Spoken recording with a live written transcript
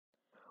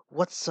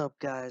What's up,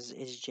 guys?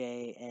 It's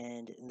Jay,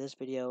 and in this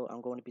video,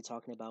 I'm going to be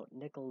talking about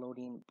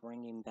Nickelodeon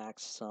bringing back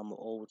some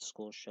old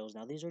school shows.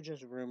 Now, these are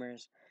just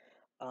rumors,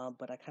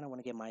 but I kind of want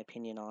to get my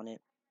opinion on it.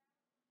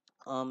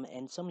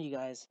 And some of you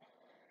guys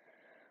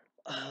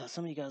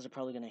are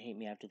probably gonna hate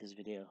me after this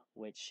video,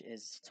 which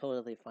is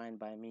totally fine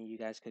by me. You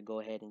guys could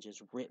go ahead and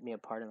just rip me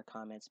apart in the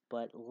comments,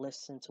 but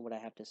listen to what I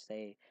have to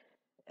say.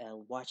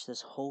 Watch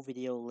this whole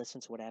video, listen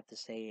to what I have to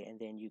say, and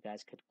then you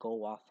guys could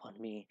go off on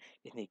me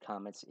in the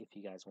comments if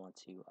you guys want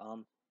to.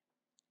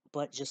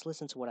 But just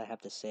listen to what I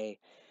have to say.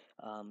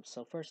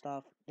 So first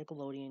off,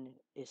 Nickelodeon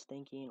is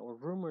thinking, or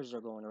rumors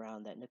are going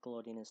around that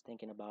Nickelodeon is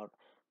thinking about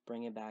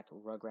bringing back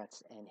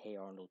Rugrats and Hey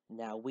Arnold.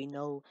 Now we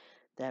know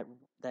that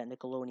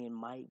Nickelodeon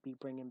might be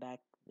bringing back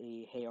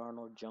the Hey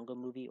Arnold Jungle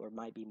movie, or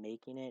might be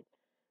making it.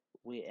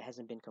 It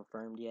hasn't been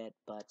confirmed yet,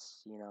 but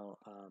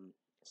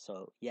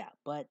so yeah.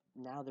 But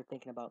now they're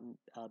thinking about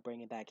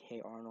bringing back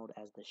Hey Arnold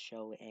as the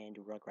show and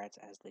Rugrats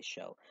as the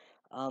show.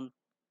 Um,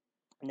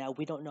 Now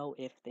we don't know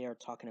if they are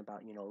talking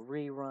about,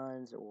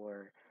 reruns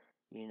or,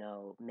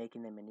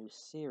 making them a new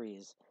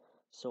series.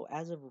 So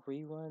as of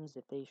reruns,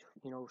 if they,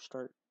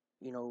 start,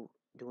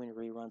 doing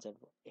reruns of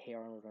Hey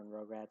Arnold and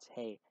Rugrats,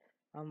 hey,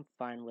 I'm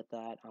fine with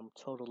that. I'm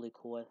totally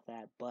cool with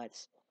that.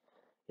 But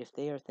if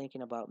they are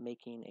thinking about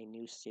making a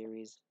new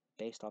series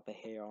based off of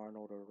Hey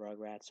Arnold or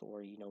Rugrats,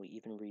 or,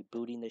 even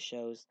rebooting the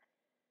shows,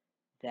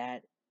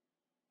 that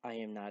I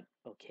am not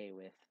okay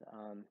with.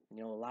 A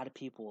lot of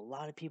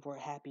people are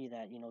happy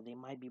that they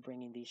might be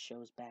bringing these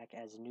shows back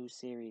as new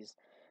series,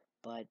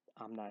 but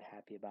I'm not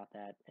happy about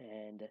that.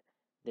 And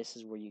this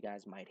is where you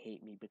guys might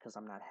hate me because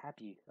I'm not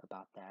happy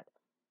about that.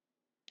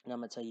 And I'm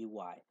gonna tell you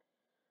why.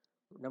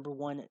 Number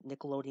one,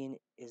 Nickelodeon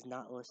is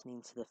not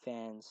listening to the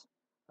fans.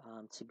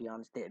 To be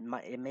honest,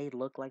 it may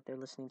look like they're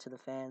listening to the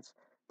fans,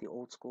 the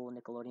old school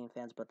Nickelodeon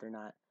fans, but they're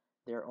not.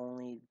 They're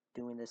only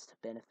doing this to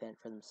benefit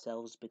for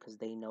themselves because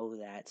they know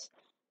that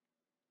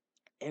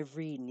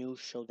every new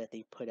show that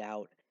they put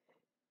out,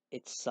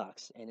 it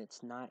sucks, and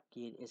it's not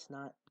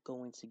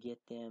going to get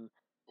them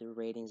the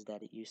ratings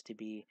that it used to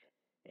be,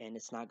 and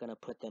it's not going to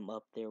put them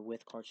up there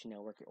with Cartoon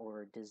Network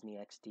or Disney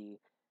XD.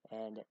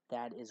 And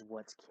that is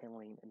what's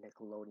killing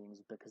Nickelodeon,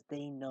 is because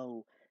they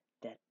know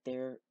that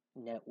their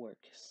network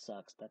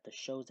sucks, that the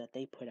shows that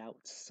they put out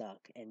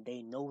suck, and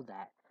they know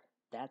that.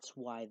 That's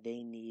why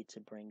they need to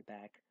bring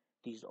back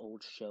these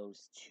old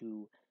shows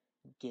to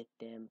get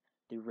them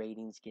the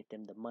ratings, get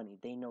them the money.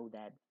 They know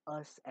that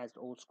us as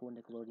old school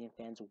Nickelodeon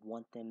fans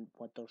want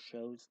those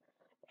shows,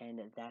 and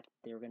that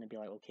they're gonna be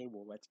like, okay,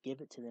 well, let's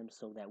give it to them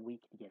so that we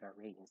can get our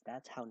ratings.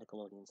 That's how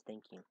Nickelodeon's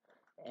thinking,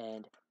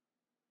 and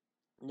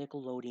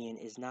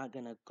Nickelodeon is not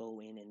gonna go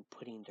in and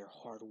putting their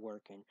hard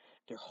work and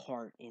their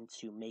heart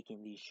into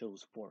making these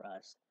shows for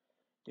us.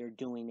 They're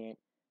doing it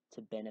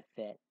to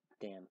benefit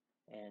them,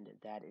 and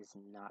that is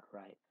not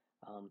right.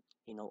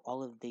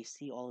 They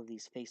see all of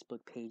these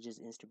Facebook pages,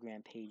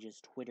 Instagram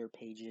pages, Twitter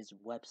pages,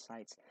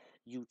 websites,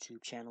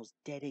 YouTube channels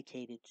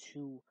dedicated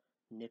to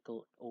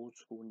old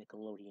school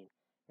Nickelodeon,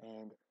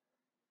 and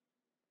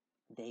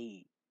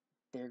they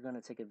they're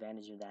gonna take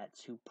advantage of that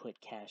to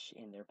put cash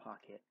in their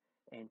pocket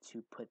and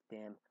to put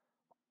them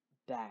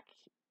back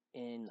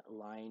in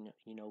line,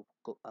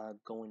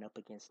 going up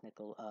against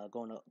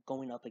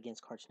going up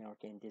against Cartoon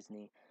Network and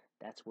Disney.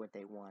 That's what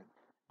they want.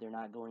 They're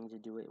not going to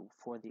do it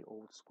for the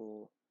old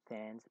school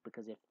fans,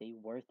 because if they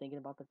were thinking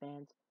about the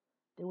fans,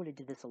 they would have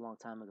did this a long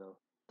time ago.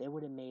 They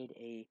would have made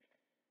a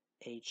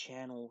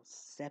channel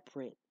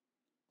separate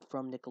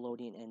from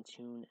Nickelodeon and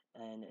Toon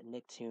and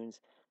Nicktoons,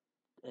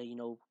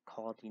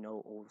 called,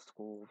 old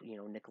school,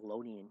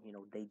 Nickelodeon.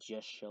 They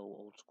just show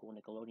old school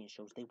Nickelodeon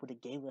shows. They would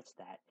have gave us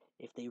that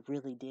if they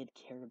really did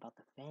care about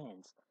the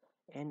fans.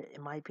 And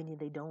in my opinion,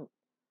 they don't.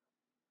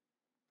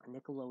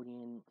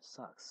 Nickelodeon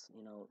sucks.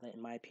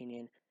 In my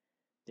opinion,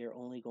 they're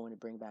only going to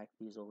bring back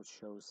these old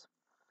shows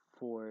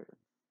for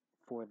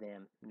for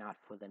them, not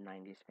for the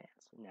 90s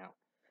fans. Now,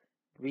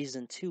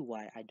 reason two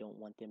why I don't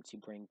want them to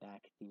bring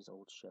back these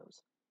old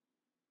shows.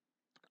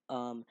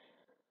 Um,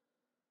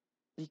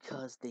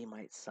 because they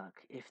might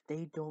suck. If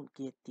they don't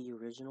get the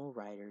original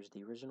writers,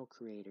 the original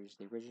creators,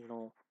 the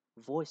original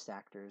voice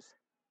actors,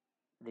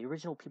 the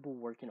original people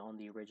working on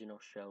the original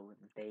show,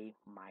 they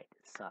might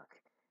suck.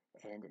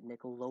 And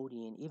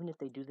Nickelodeon, even if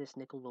they do this,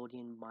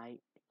 Nickelodeon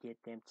might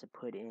get them to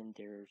put in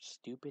their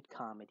stupid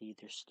comedy,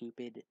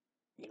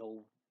 you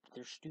know,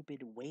 their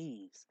stupid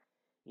ways.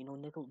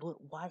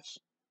 Watch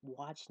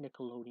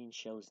Nickelodeon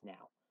shows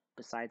now.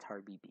 Besides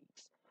Heartbeat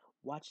Beats,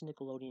 watch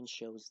Nickelodeon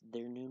shows,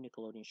 their new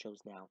Nickelodeon shows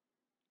now,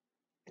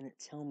 and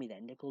tell me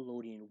that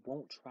Nickelodeon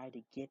won't try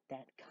to get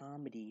that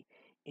comedy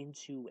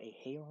into a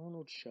Hey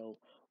Arnold show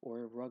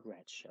or a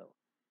Rugrats show.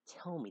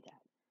 Tell me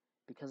that.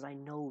 Because I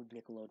know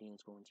Nickelodeon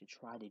is going to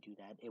try to do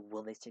that.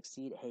 Will they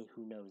succeed? Hey,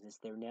 who knows? It's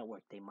their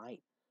network. They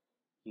might.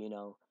 You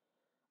know,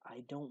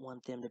 I don't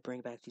want them to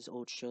bring back these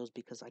old shows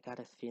because I got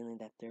a feeling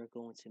that they're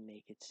going to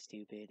make it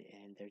stupid,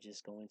 and they're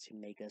just going to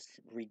make us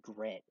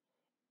regret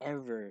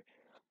ever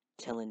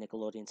telling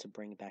Nickelodeon to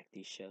bring back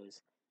these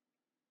shows.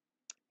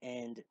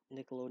 And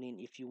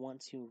Nickelodeon, if you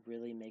want to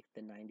really make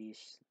the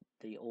 '90s,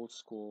 the old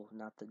school,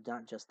 not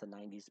just the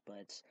 '90s,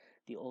 but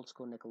the old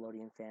school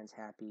Nickelodeon fans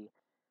happy,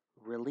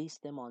 release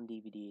them on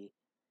DVD,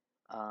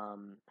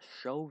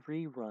 show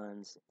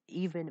reruns,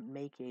 even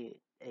make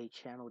a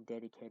channel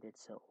dedicated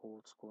to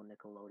old school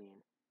Nickelodeon.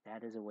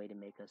 That is a way to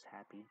make us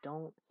happy.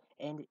 Don't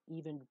and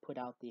even put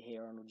out the Hey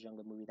Arnold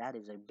Jungle movie. That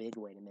is a big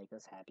way to make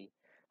us happy.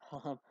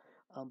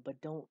 Um,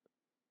 but don't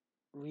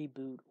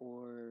reboot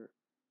or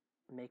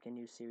make a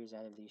new series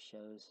out of these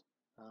shows.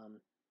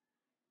 Um,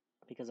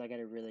 because I got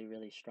a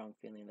really strong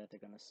feeling that they're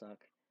gonna suck.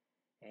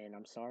 And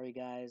I'm sorry,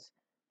 guys,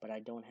 but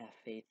I don't have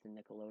faith in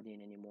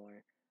Nickelodeon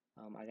anymore.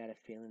 I got a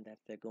feeling that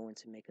they're going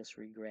to make us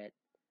regret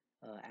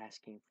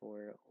asking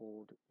for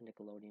old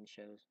Nickelodeon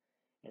shows.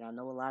 And I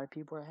know a lot of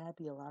people are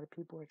happy, a lot of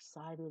people are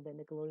excited that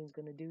Nickelodeon's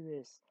gonna do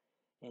this.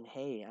 And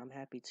hey, I'm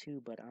happy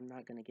too, but I'm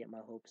not gonna get my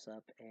hopes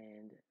up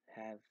and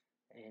have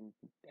and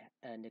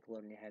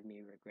Nickelodeon have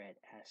me regret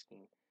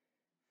asking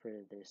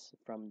for this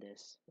from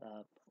this,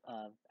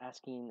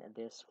 asking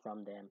this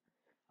from them.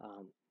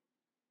 Um,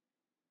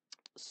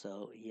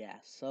 so yeah,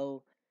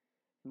 so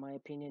in my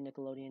opinion,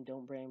 Nickelodeon,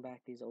 don't bring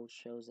back these old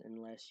shows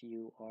unless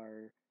you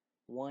are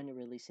one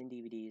releasing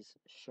DVDs,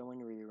 showing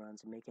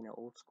reruns, making an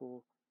old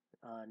school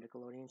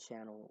Nickelodeon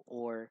channel,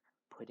 or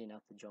putting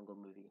out the Jungle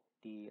movie,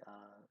 the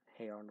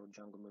Hey Arnold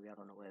Jungle movie. I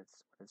don't know what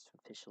it's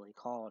officially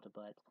called,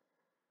 but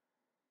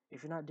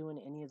if you're not doing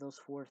any of those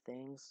four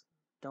things,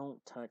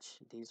 don't touch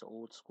these uh,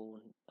 old school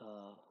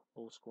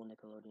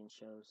Nickelodeon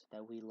shows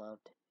that we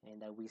loved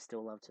and that we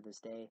still love to this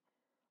day.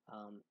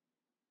 Um,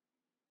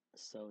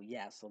 so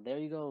yeah, so there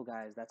you go,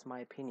 guys. That's my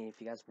opinion. If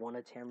you guys want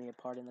to tear me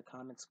apart in the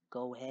comments,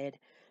 go ahead.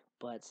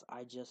 But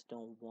I just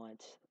don't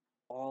want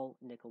all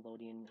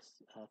Nickelodeon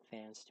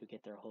fans to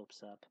get their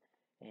hopes up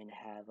and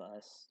have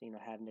us,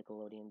 have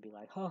Nickelodeon be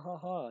like, ha ha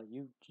ha,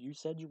 you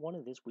said you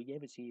wanted this, we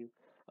gave it to you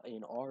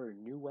in our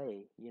new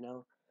way.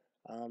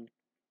 Um,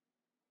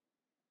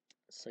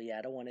 so yeah,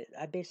 I don't want it.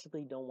 I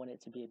basically don't want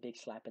it to be a big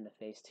slap in the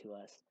face to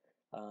us.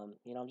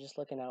 I'm just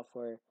looking out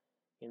for,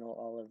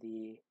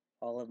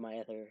 all of my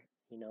other,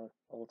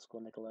 old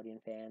school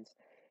Nickelodeon fans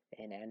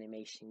and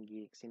animation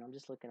geeks. I'm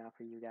just looking out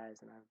for you guys,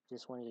 and I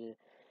just wanted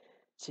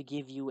to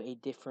give you a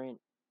different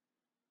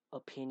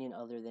opinion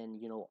other than,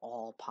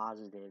 all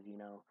positive.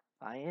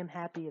 I am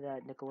happy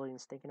that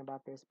Nickelodeon's thinking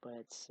about this,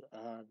 but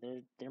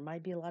there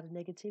might be a lot of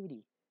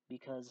negativity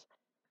because,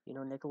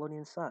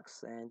 Nickelodeon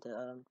sucks, and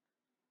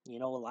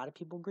a lot of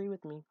people agree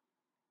with me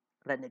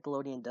that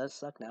Nickelodeon does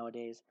suck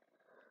nowadays.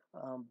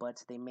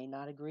 But they may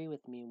not agree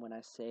with me when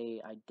I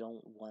say I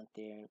don't want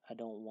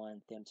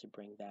them to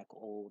bring back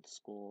old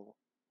school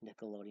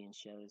Nickelodeon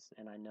shows.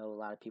 And I know a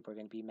lot of people are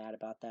going to be mad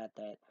about that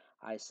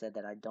I said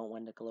that I don't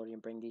want Nickelodeon to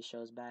bring these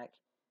shows back.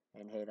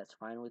 And hey, that's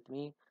fine with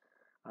me.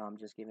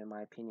 Just giving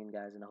my opinion,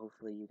 guys, and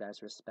hopefully you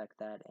guys respect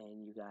that.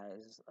 And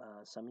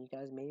some of you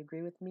guys may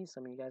agree with me,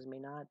 some of you guys may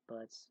not.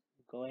 But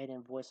go ahead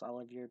and voice all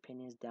of your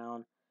opinions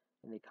down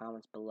in the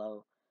comments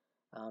below.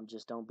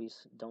 Just don't be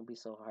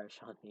so harsh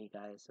on me,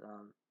 guys.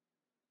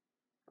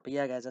 But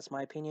yeah, guys, that's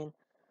my opinion.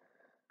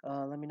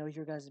 Let me know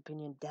your guys'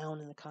 opinion down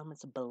in the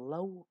comments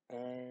below.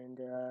 And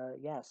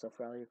yeah, so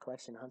for all your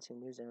collection, hunting,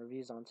 news, and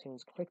reviews on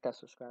Toons, click that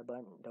subscribe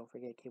button. Don't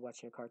forget, keep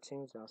watching your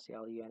cartoons, and I'll see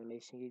all you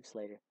animation geeks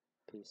later.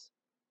 Peace.